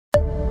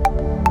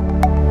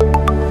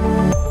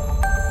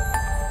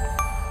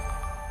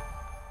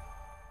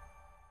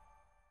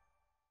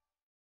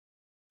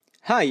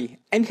Hi,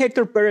 I'm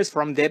Hector Perez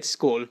from Dev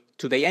School.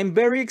 Today I'm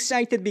very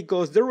excited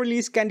because the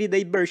release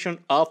candidate version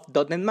of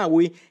 .NET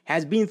MAUI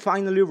has been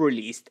finally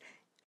released.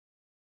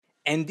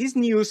 And this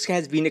news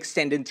has been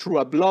extended through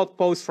a blog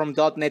post from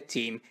 .NET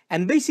team,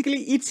 and basically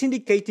it's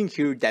indicating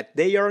here that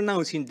they are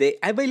announcing the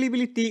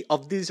availability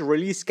of this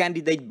release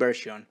candidate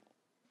version.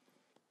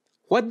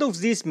 What does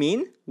this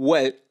mean?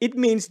 Well, it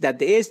means that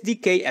the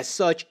SDK as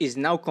such is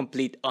now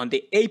complete on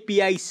the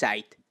API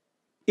side.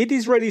 It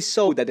is ready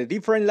so that the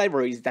different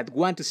libraries that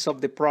want to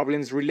solve the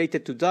problems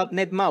related to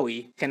 .NET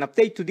MAUI can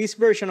update to this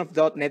version of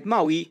 .NET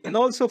MAUI and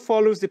also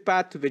follows the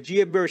path to the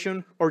GA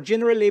version or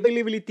general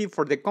availability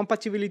for the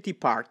compatibility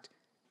part.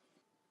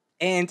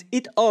 And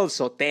it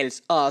also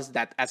tells us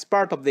that as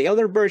part of the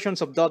other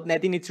versions of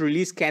 .NET in its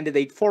release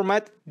candidate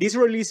format, this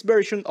release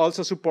version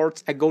also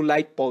supports a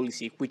go-live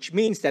policy, which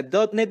means that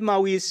 .NET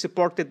MAUI is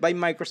supported by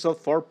Microsoft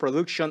for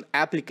production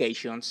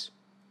applications.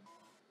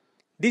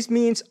 This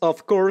means,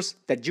 of course,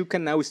 that you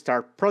can now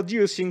start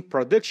producing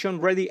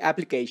production-ready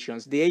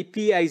applications. The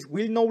APIs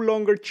will no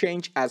longer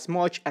change as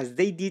much as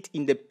they did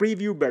in the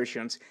preview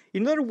versions.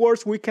 In other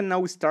words, we can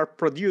now start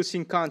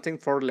producing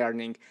content for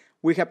learning.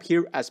 We have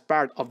here, as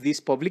part of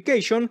this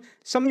publication,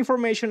 some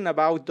information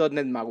about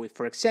 .NET MAUI.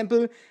 For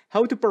example,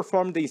 how to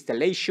perform the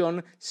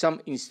installation,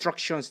 some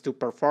instructions to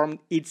perform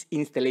its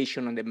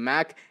installation on the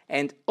Mac,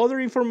 and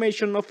other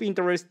information of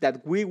interest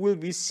that we will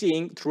be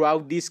seeing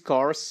throughout this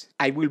course.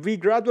 I will be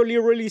gradually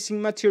releasing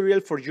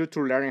material for you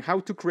to learn how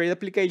to create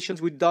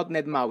applications with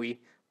 .NET MAUI.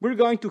 We're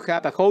going to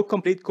have a whole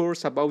complete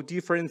course about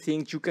different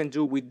things you can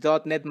do with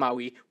 .NET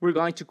MAUI. We're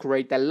going to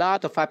create a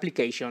lot of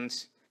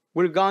applications.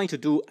 We're going to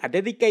do a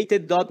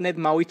dedicated .NET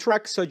MAUI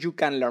track so you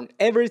can learn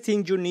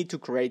everything you need to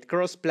create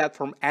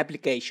cross-platform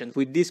applications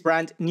with this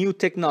brand new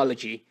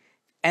technology.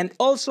 And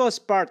also, as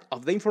part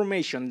of the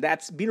information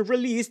that's been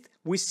released,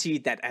 we see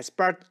that as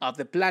part of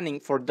the planning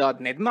for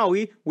 .NET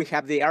MAUI, we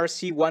have the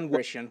RC1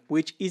 version,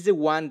 which is the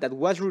one that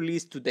was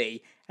released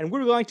today. And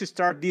we're going to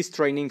start this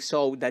training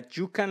so that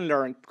you can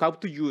learn how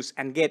to use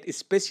and get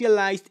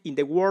specialized in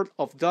the world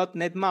of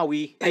 .NET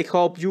MAUI. I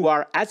hope you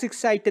are as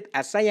excited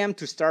as I am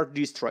to start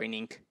this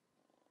training.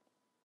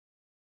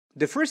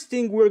 The first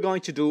thing we're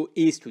going to do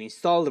is to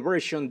install the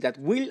version that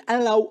will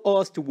allow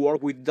us to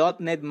work with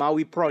 .NET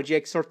MAUI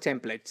projects or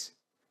templates.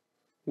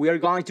 We are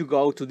going to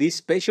go to this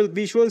special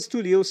Visual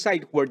Studio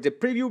site where the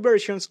preview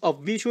versions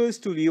of Visual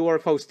Studio are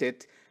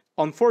hosted.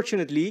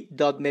 Unfortunately,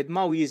 .NET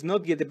MAUI is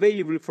not yet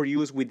available for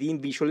use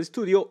within Visual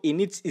Studio in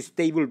its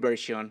stable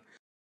version.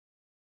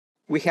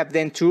 We have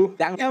then to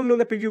download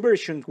the preview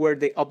version where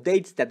the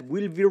updates that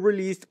will be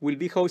released will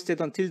be hosted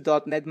until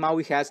 .NET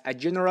MAUI has a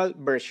general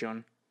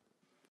version.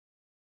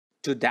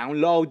 To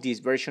download this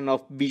version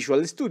of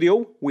Visual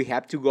Studio, we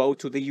have to go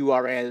to the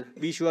URL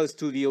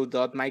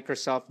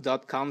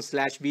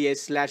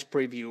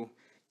visualstudio.microsoft.com/vs/preview.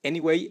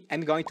 Anyway,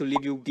 I'm going to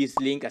leave you this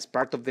link as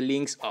part of the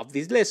links of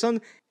this lesson.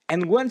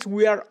 And once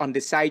we are on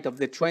the site of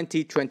the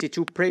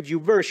 2022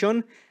 preview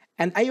version,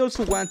 and I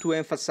also want to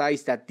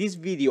emphasize that this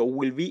video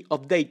will be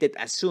updated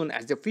as soon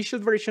as the official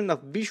version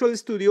of Visual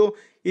Studio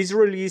is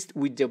released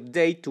with the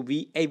update to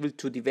be able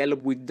to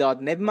develop with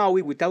 .NET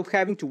MAUI without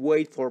having to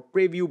wait for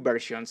preview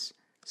versions.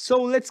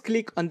 So let's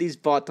click on this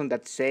button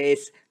that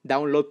says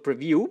Download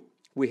Preview.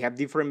 We have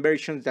different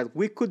versions that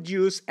we could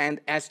use,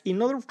 and as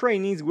in other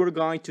trainings, we're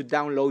going to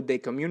download the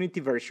community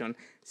version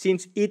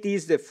since it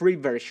is the free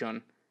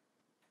version.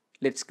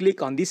 Let's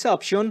click on this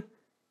option.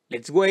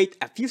 Let's wait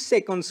a few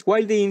seconds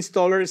while the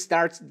installer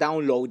starts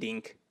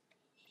downloading.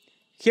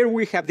 Here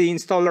we have the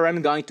installer.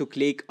 I'm going to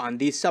click on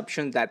this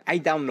option that I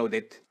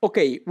downloaded.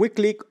 Okay, we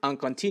click on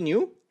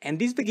Continue. And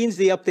this begins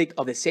the update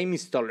of the same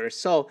installer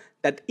so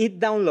that it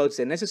downloads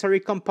the necessary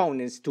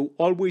components to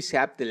always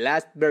have the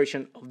last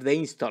version of the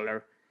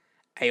installer.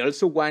 I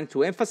also want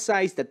to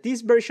emphasize that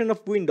this version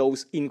of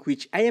Windows in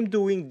which I am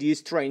doing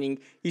this training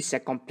is a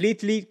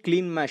completely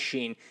clean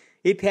machine.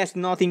 It has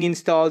nothing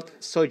installed,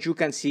 so you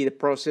can see the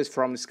process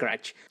from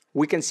scratch.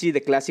 We can see the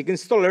classic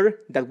installer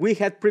that we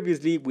had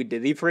previously with the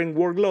different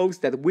workloads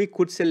that we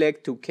could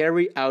select to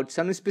carry out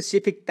some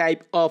specific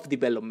type of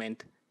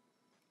development.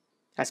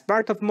 As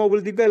part of mobile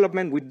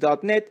development with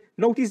 .NET,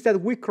 notice that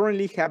we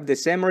currently have the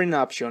Xamarin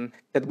option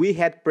that we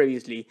had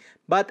previously,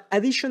 but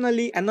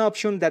additionally an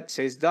option that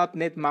says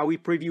 .NET MAUI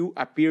Preview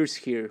appears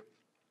here.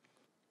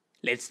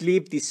 Let's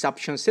leave this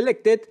option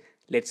selected,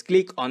 let's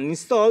click on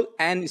Install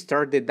and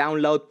start the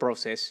download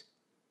process.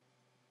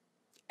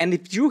 And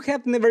if you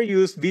have never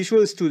used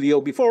Visual Studio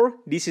before,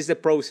 this is the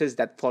process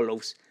that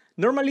follows.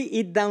 Normally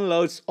it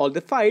downloads all the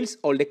files,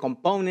 all the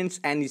components,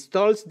 and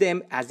installs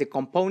them as the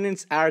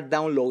components are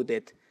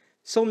downloaded.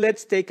 So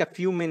let's take a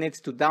few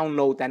minutes to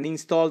download and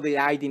install the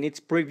IDE in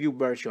its preview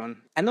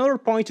version. Another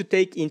point to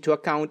take into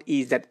account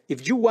is that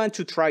if you want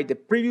to try the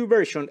preview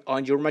version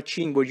on your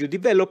machine where you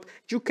develop,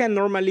 you can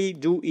normally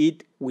do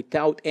it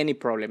without any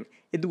problem.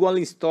 It will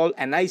install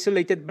an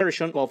isolated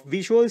version of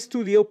Visual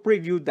Studio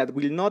Preview that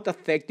will not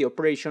affect the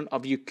operation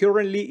of your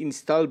currently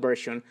installed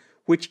version,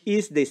 which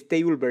is the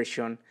stable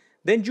version.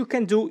 Then you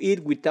can do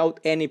it without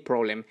any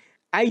problem.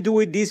 I do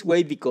it this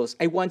way because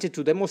I wanted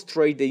to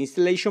demonstrate the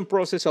installation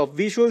process of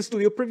Visual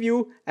Studio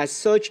Preview as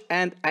such,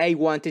 and I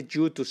wanted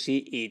you to see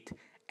it.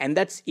 And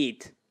that's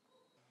it.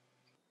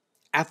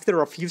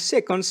 After a few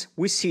seconds,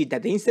 we see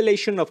that the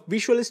installation of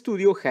Visual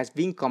Studio has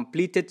been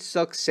completed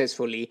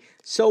successfully,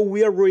 so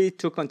we are ready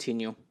to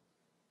continue.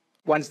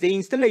 Once the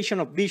installation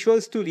of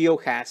Visual Studio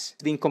has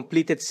been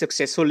completed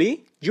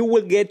successfully, you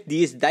will get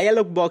this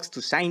dialog box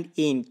to sign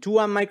in to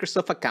a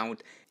Microsoft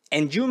account.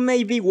 And you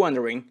may be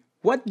wondering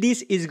what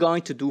this is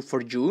going to do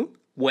for you.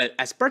 Well,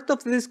 as part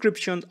of the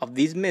description of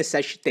this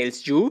message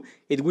tells you,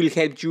 it will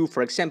help you,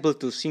 for example,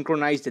 to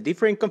synchronize the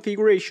different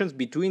configurations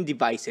between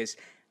devices.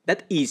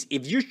 That is,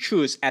 if you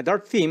choose a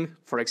dark theme,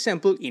 for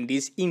example, in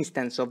this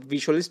instance of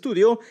Visual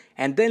Studio,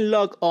 and then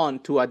log on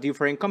to a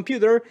different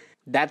computer,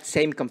 that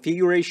same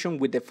configuration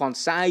with the font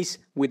size,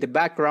 with the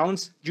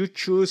backgrounds you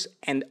choose,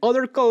 and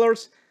other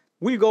colors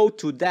will go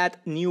to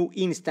that new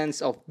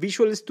instance of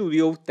Visual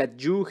Studio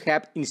that you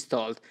have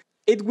installed.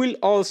 It will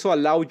also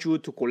allow you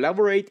to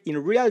collaborate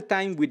in real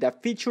time with a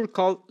feature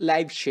called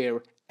Live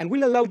Share, and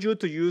will allow you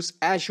to use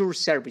Azure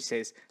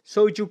services,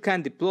 so you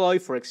can deploy,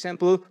 for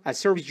example, a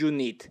service you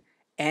need.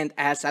 And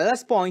as a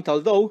last point,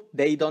 although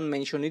they don't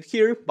mention it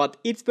here, but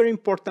it's very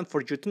important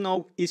for you to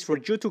know, is for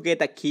you to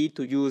get a key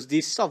to use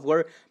this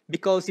software,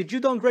 because if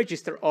you don't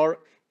register or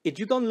if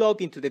you don't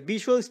log into the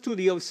Visual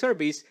Studio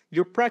service,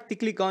 you're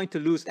practically going to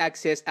lose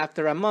access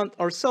after a month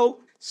or so.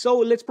 So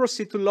let's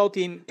proceed to log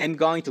in. I'm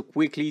going to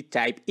quickly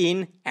type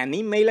in an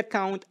email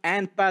account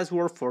and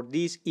password for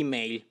this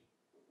email.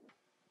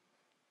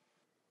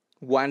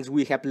 Once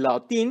we have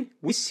logged in,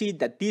 we see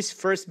that this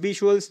first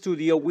Visual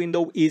Studio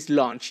window is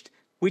launched,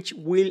 which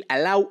will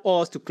allow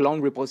us to clone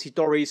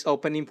repositories,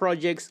 opening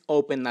projects,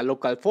 open a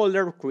local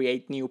folder,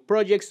 create new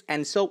projects,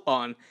 and so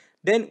on.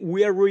 Then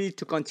we are ready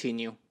to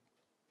continue.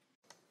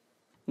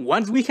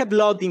 Once we have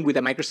logged in with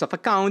a Microsoft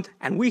account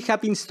and we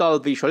have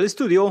installed Visual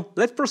Studio,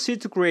 let's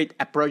proceed to create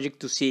a project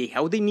to see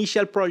how the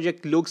initial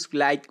project looks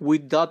like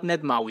with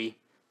 .NET MAUI.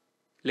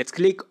 Let's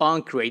click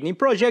on Create New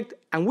Project,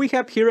 and we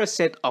have here a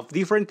set of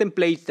different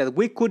templates that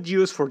we could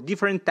use for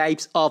different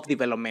types of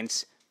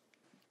developments.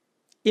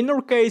 In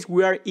our case,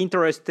 we are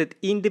interested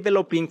in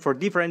developing for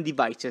different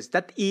devices.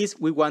 That is,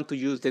 we want to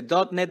use the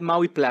 .NET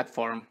MAUI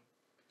platform.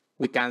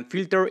 We can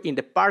filter in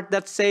the part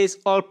that says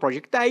All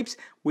Project Types.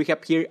 We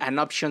have here an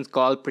option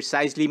called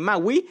Precisely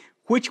MAUI,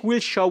 which will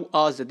show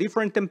us the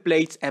different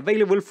templates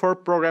available for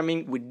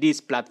programming with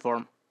this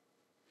platform.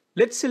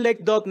 Let's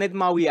select .NET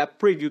MAUI App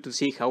Preview to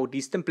see how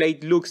this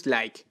template looks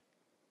like.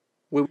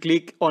 We'll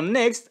click on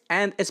Next,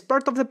 and as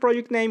part of the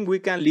project name, we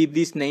can leave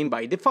this name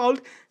by default,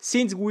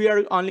 since we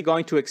are only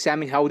going to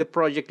examine how the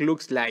project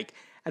looks like,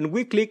 and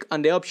we click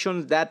on the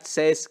option that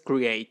says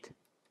Create.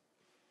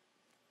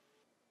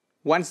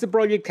 Once the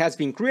project has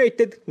been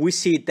created, we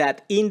see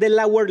that in the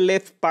lower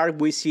left part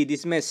we see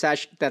this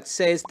message that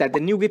says that the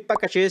new Git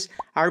packages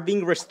are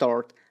being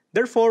restored.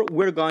 Therefore,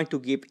 we're going to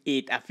give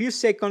it a few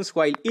seconds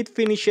while it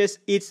finishes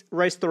its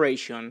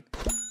restoration.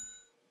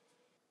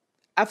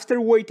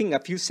 After waiting a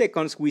few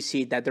seconds, we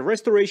see that the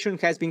restoration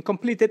has been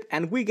completed,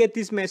 and we get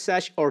this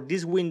message or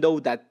this window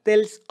that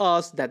tells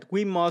us that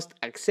we must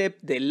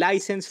accept the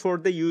license for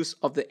the use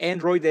of the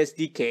Android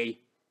SDK.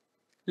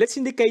 Let's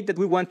indicate that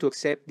we want to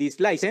accept this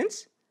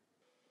license.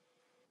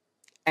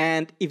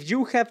 And if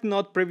you have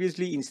not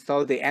previously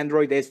installed the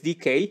Android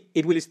SDK,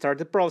 it will start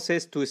the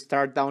process to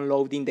start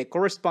downloading the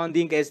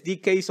corresponding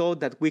SDK so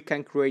that we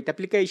can create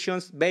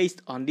applications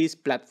based on this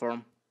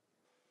platform.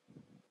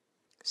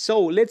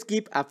 So let's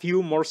give a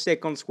few more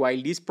seconds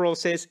while this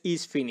process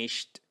is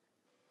finished.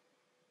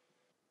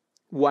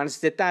 Once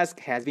the task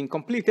has been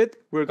completed,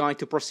 we're going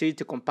to proceed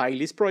to compile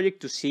this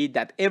project to see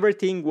that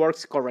everything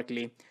works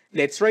correctly.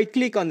 Let's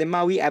right-click on the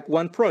MAUI App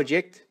 1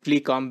 project,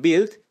 click on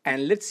Build,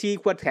 and let's see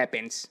what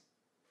happens.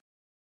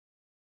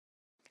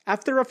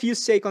 After a few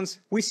seconds,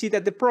 we see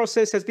that the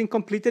process has been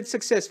completed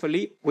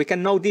successfully. We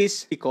can know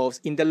this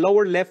because in the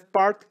lower left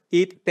part,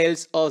 it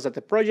tells us that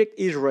the project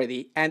is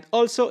ready. And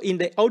also in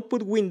the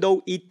output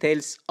window, it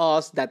tells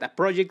us that a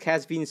project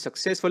has been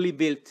successfully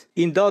built.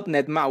 In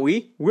 .NET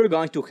MAUI, we're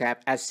going to have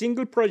a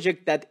single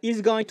project that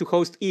is going to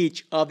host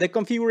each of the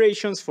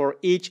configurations for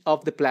each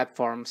of the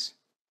platforms.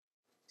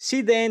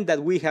 See then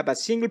that we have a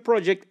single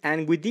project,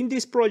 and within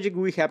this project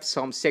we have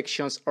some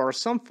sections or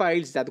some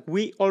files that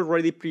we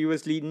already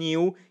previously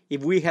knew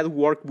if we had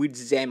worked with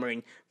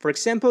Xamarin. For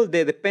example,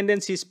 the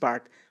dependencies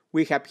part.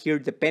 We have here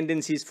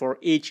dependencies for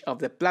each of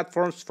the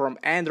platforms from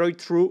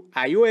Android through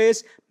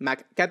iOS,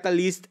 Mac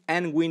Catalyst,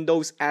 and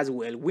Windows as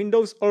well.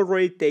 Windows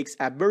already takes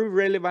a very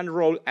relevant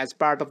role as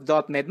part of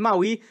 .NET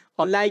MAUI,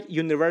 unlike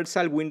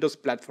Universal Windows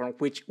Platform,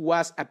 which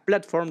was a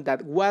platform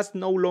that was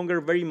no longer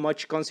very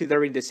much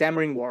considered in the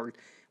Xamarin world.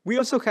 We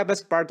also have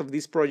as part of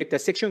this project a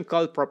section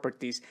called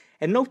Properties,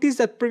 and notice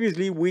that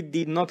previously we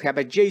did not have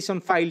a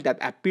JSON file that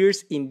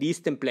appears in this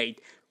template,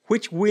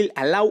 which will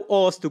allow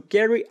us to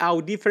carry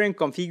out different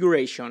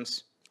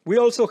configurations. We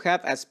also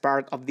have as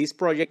part of this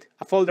project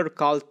a folder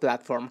called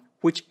Platform,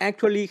 which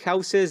actually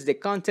houses the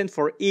content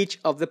for each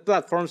of the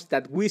platforms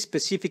that we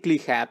specifically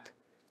have.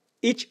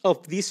 Each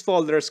of these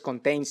folders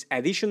contains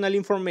additional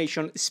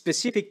information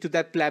specific to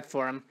that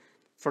platform.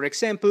 For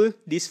example,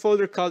 this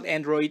folder called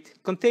Android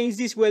contains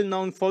this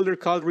well-known folder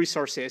called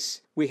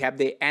Resources. We have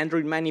the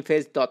Android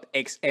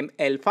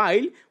manifest.xml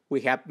file,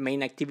 we have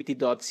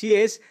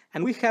mainActivity.cs,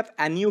 and we have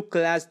a new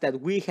class that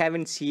we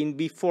haven't seen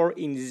before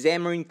in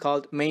Xamarin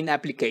called Main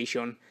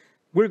Application.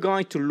 We're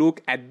going to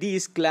look at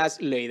this class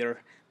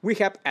later. We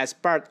have as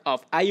part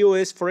of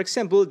iOS, for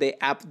example,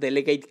 the app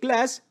delegate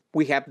class,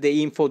 we have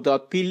the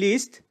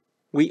info.plist,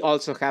 we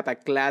also have a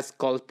class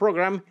called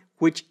program,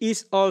 which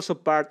is also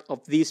part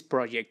of this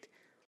project.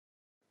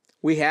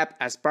 We have,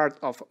 as part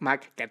of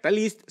Mac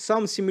Catalyst,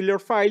 some similar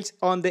files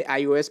on the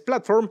iOS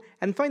platform,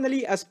 and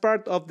finally, as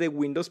part of the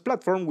Windows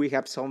platform, we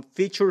have some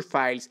feature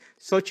files,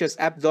 such as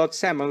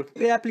app.xaml,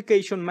 the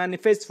application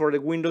manifest for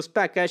the Windows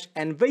package,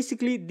 and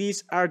basically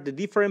these are the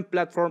different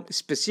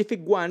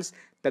platform-specific ones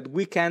that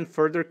we can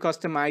further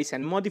customize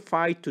and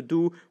modify to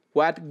do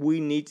what we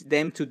need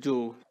them to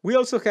do. We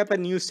also have a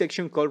new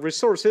section called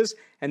Resources,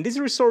 and these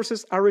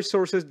resources are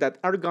resources that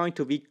are going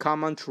to be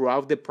common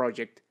throughout the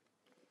project.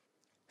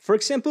 For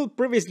example,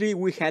 previously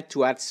we had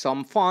to add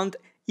some font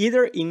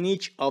either in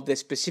each of the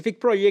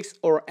specific projects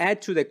or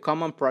add to the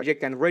common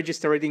project and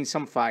register it in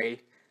some file.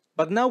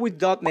 But now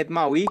with .NET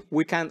MAUI,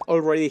 we can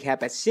already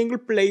have a single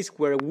place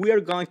where we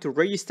are going to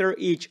register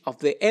each of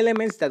the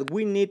elements that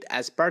we need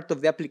as part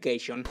of the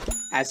application,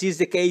 as is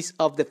the case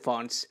of the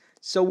fonts.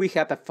 So we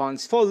have a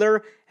fonts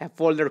folder, a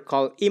folder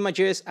called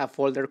images, a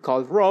folder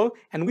called raw,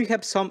 and we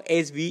have some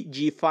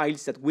SVG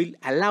files that will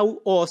allow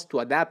us to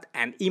adapt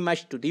an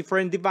image to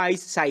different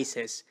device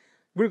sizes.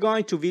 We're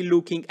going to be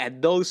looking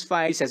at those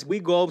files as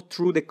we go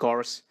through the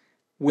course.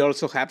 We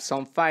also have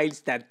some files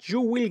that you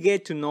will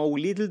get to know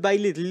little by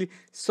little,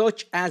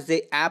 such as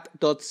the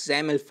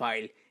app.xaml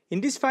file.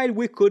 In this file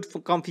we could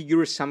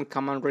configure some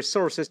common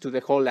resources to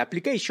the whole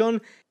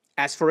application,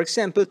 as for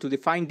example to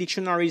define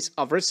dictionaries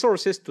of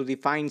resources to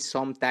define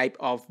some type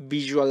of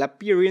visual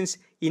appearance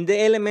in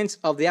the elements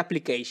of the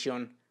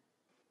application.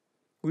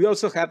 We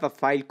also have a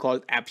file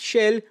called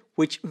app.shell,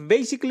 which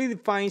basically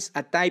defines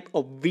a type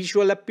of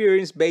visual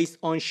appearance based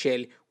on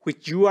shell,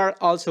 which you are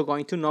also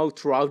going to know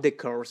throughout the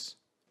course.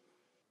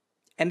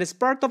 And as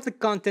part of the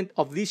content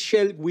of this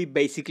shell, we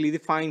basically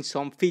define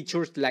some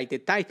features like the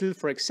title,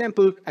 for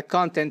example, a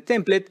content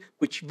template,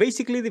 which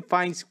basically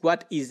defines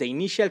what is the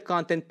initial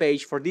content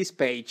page for this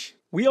page.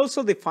 We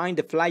also define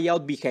the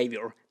flyout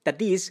behavior,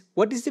 that is,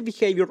 what is the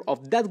behavior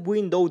of that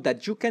window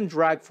that you can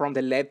drag from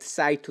the left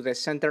side to the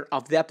center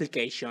of the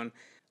application.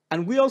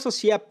 And we also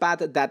see a path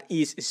that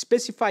is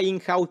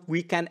specifying how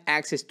we can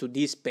access to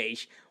this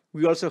page.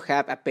 We also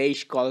have a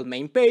page called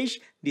main page.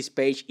 This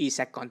page is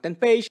a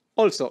content page.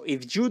 Also,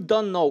 if you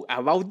don't know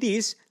about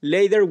this,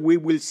 later we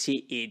will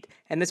see it.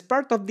 And as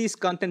part of this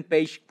content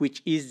page,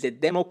 which is the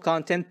demo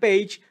content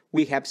page,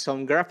 we have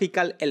some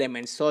graphical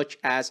elements such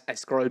as a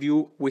scroll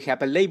view, we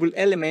have a label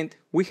element,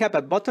 we have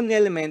a button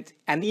element,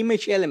 an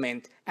image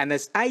element. And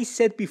as I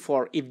said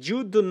before, if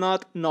you do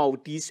not know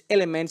these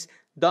elements,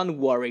 don't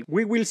worry,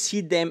 we will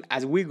see them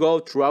as we go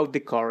throughout the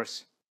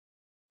course.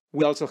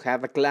 We also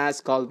have a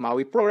class called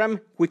MAUI program,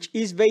 which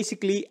is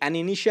basically an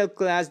initial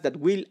class that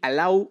will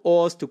allow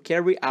us to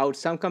carry out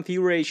some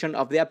configuration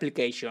of the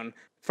application.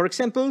 For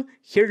example,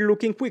 here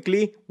looking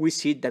quickly, we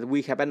see that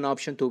we have an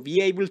option to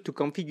be able to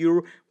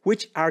configure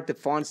which are the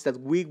fonts that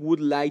we would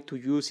like to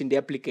use in the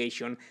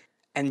application.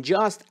 And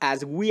just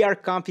as we are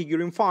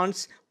configuring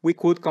fonts, we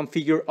could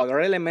configure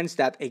other elements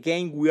that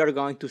again we are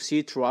going to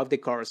see throughout the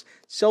course.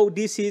 So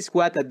this is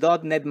what a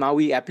 .NET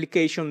MAUI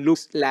application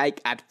looks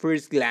like at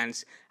first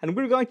glance. And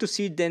we're going to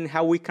see then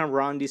how we can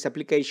run this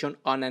application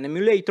on an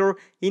emulator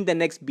in the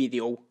next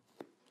video.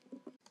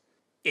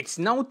 It's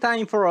now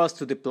time for us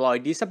to deploy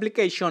this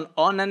application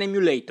on an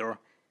emulator.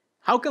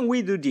 How can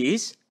we do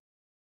this?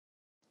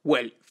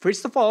 Well,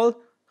 first of all,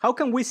 how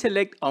can we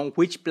select on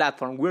which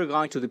platform we're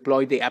going to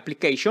deploy the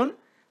application?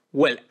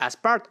 Well, as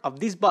part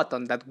of this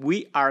button that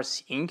we are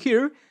seeing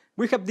here,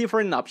 we have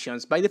different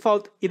options. By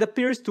default, it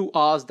appears to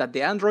us that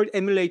the Android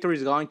emulator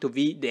is going to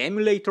be the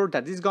emulator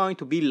that is going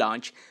to be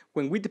launched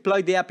when we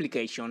deploy the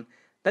application.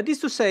 That is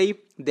to say,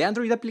 the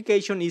Android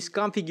application is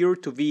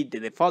configured to be the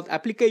default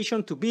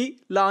application to be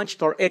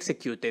launched or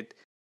executed.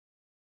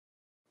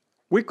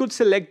 We could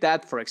select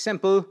that, for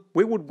example,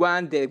 we would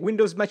want the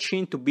Windows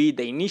machine to be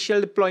the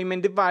initial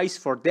deployment device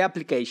for the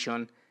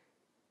application.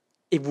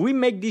 If we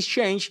make this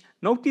change,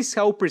 notice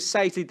how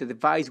precisely the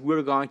device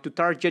we're going to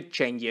target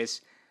changes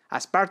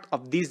as part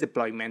of this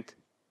deployment.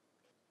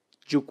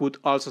 You could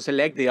also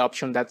select the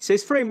option that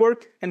says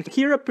framework, and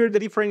here appear the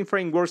different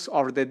frameworks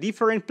or the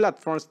different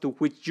platforms to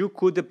which you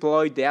could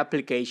deploy the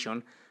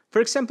application.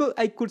 For example,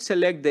 I could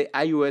select the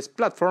iOS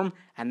platform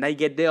and I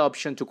get the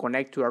option to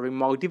connect to a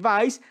remote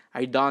device.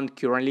 I don't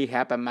currently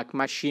have a Mac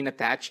machine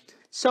attached,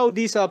 so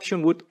this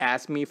option would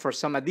ask me for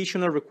some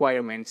additional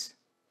requirements.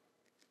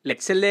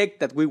 Let's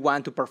select that we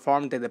want to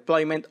perform the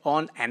deployment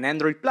on an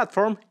Android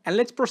platform, and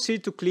let's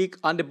proceed to click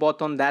on the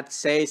button that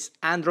says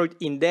Android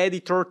in the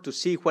editor to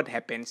see what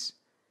happens.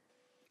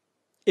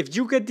 If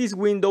you get this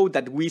window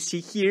that we see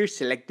here,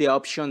 select the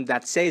option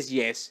that says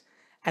yes.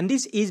 And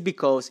this is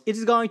because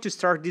it's going to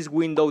start this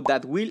window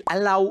that will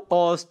allow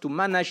us to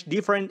manage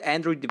different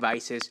Android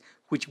devices,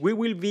 which we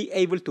will be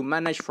able to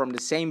manage from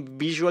the same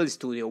Visual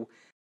Studio.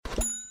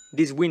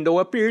 This window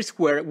appears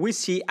where we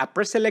see a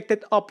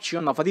preselected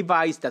option of a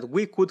device that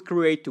we could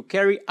create to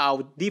carry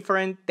out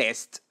different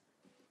tests.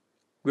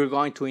 We're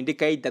going to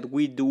indicate that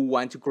we do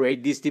want to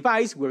create this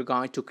device. We're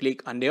going to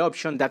click on the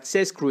option that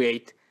says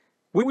create.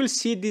 We will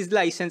see this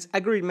license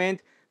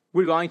agreement.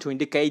 We're going to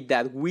indicate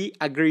that we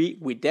agree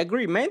with the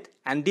agreement,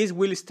 and this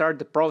will start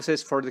the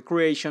process for the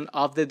creation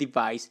of the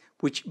device,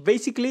 which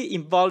basically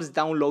involves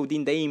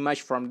downloading the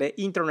image from the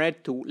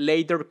internet to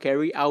later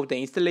carry out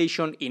the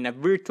installation in a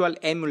virtual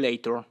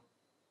emulator.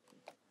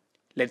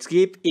 Let's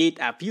give it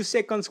a few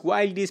seconds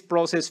while this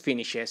process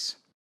finishes.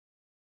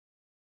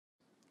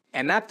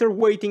 And after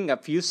waiting a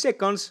few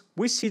seconds,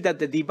 we see that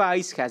the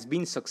device has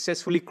been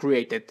successfully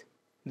created.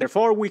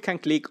 Therefore, we can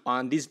click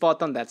on this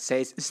button that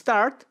says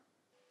Start.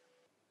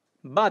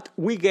 But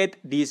we get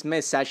this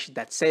message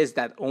that says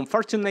that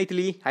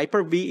unfortunately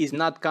Hyper-V is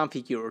not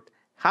configured.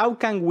 How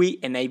can we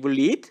enable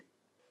it?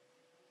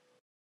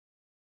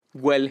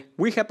 Well,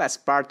 we have as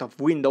part of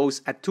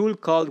Windows a tool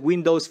called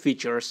Windows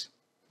Features.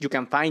 You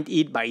can find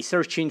it by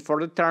searching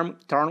for the term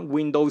Turn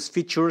Windows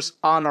Features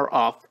on or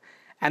off.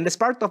 And as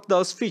part of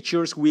those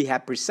features, we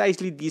have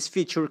precisely this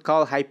feature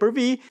called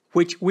Hyper-V,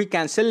 which we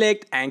can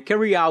select and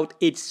carry out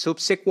its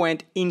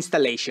subsequent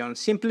installation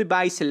simply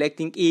by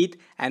selecting it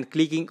and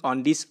clicking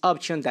on this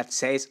option that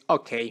says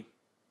OK.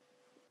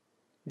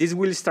 This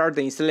will start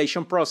the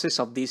installation process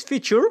of this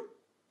feature.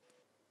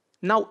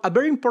 Now, a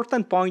very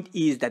important point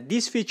is that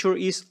this feature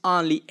is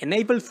only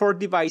enabled for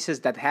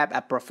devices that have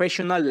a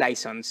professional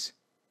license.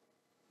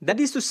 That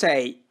is to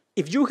say,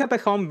 if you have a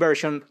home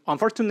version,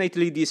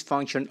 unfortunately this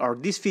function or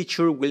this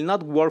feature will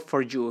not work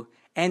for you.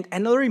 And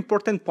another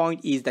important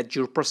point is that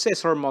your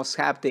processor must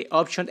have the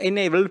option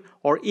enabled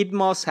or it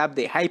must have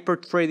the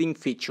hyper-threading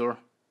feature.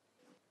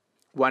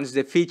 Once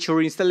the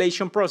feature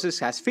installation process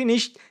has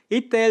finished,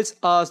 it tells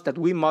us that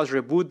we must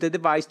reboot the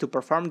device to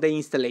perform the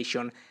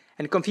installation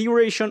and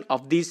configuration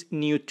of this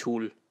new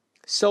tool.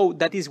 So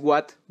that is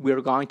what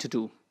we're going to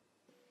do.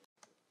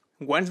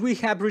 Once we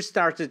have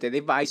restarted the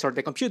device or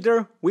the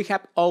computer, we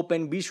have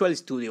opened Visual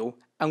Studio,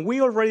 and we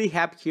already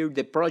have here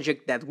the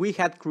project that we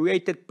had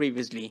created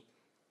previously.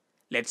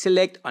 Let's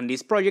select on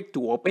this project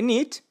to open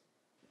it.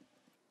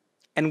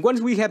 And once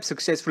we have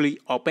successfully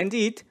opened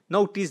it,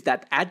 notice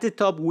that at the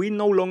top we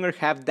no longer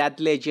have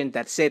that legend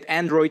that said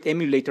Android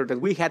emulator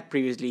that we had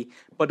previously,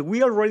 but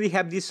we already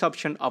have this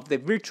option of the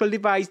virtual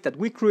device that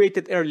we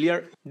created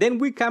earlier. Then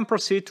we can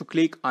proceed to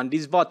click on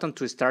this button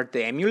to start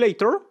the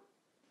emulator.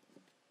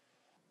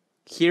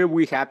 Here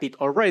we have it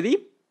already.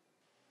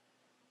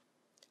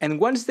 And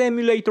once the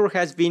emulator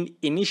has been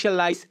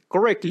initialized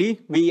correctly,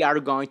 we are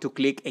going to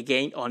click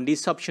again on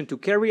this option to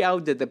carry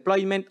out the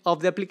deployment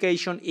of the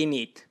application in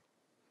it.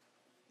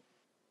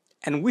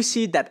 And we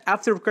see that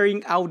after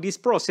carrying out this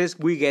process,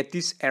 we get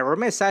this error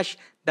message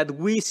that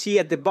we see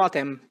at the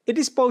bottom. It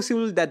is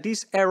possible that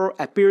this error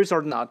appears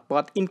or not,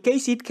 but in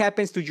case it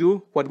happens to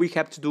you, what we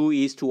have to do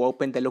is to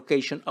open the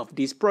location of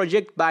this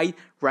project by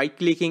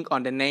right-clicking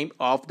on the name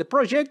of the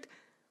project.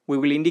 We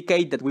will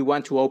indicate that we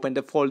want to open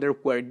the folder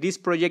where this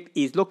project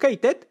is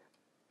located.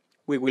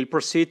 We will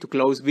proceed to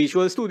close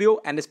Visual Studio,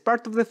 and as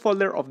part of the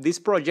folder of this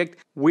project,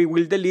 we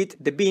will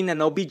delete the bin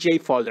and obj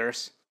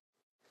folders.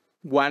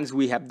 Once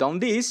we have done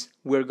this,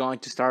 we're going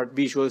to start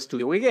Visual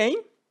Studio again.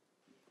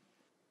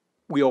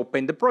 We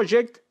open the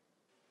project,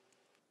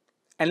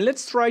 and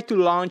let's try to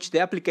launch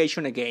the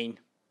application again.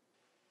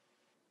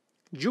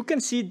 You can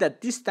see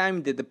that this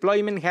time the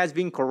deployment has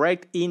been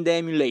correct in the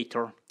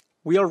emulator.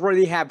 We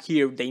already have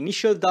here the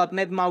initial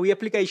 .NET MAUI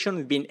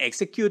application being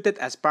executed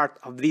as part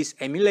of this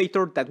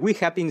emulator that we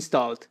have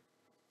installed.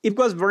 It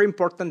was very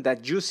important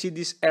that you see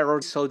this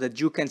error so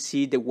that you can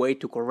see the way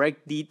to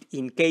correct it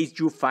in case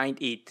you find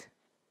it.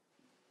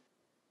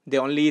 The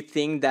only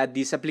thing that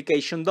this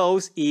application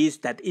does is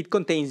that it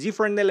contains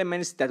different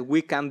elements that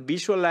we can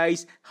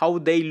visualize how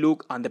they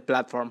look on the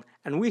platform.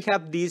 And we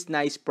have this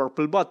nice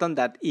purple button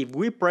that if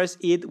we press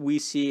it, we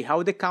see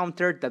how the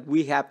counter that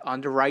we have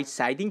on the right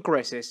side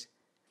increases.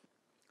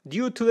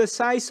 Due to the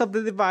size of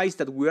the device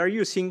that we are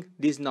using,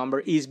 this number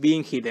is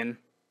being hidden.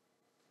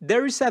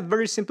 There is a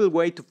very simple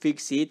way to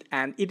fix it,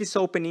 and it is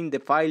opening the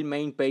file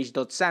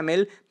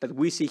mainpage.xaml that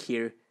we see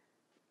here.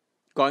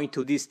 Going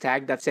to this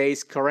tag that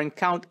says current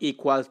count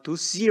equal to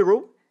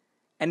 0,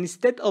 and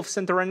instead of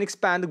center and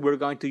expand, we're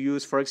going to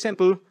use, for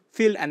example,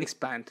 fill and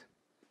expand.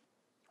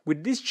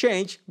 With this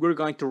change, we're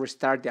going to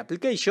restart the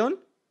application.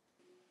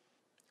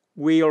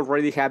 We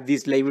already have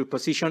this label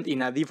positioned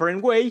in a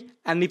different way,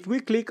 and if we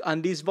click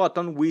on this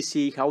button, we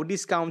see how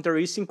this counter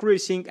is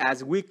increasing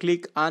as we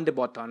click on the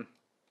button.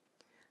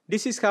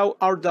 This is how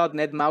our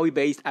 .NET MAUI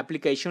based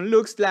application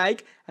looks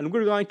like, and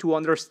we're going to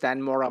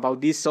understand more about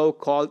this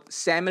so-called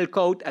XAML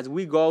code as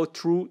we go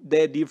through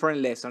the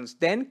different lessons.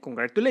 Then,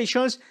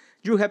 congratulations,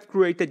 you have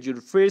created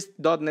your first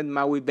 .NET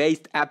MAUI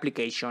based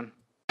application.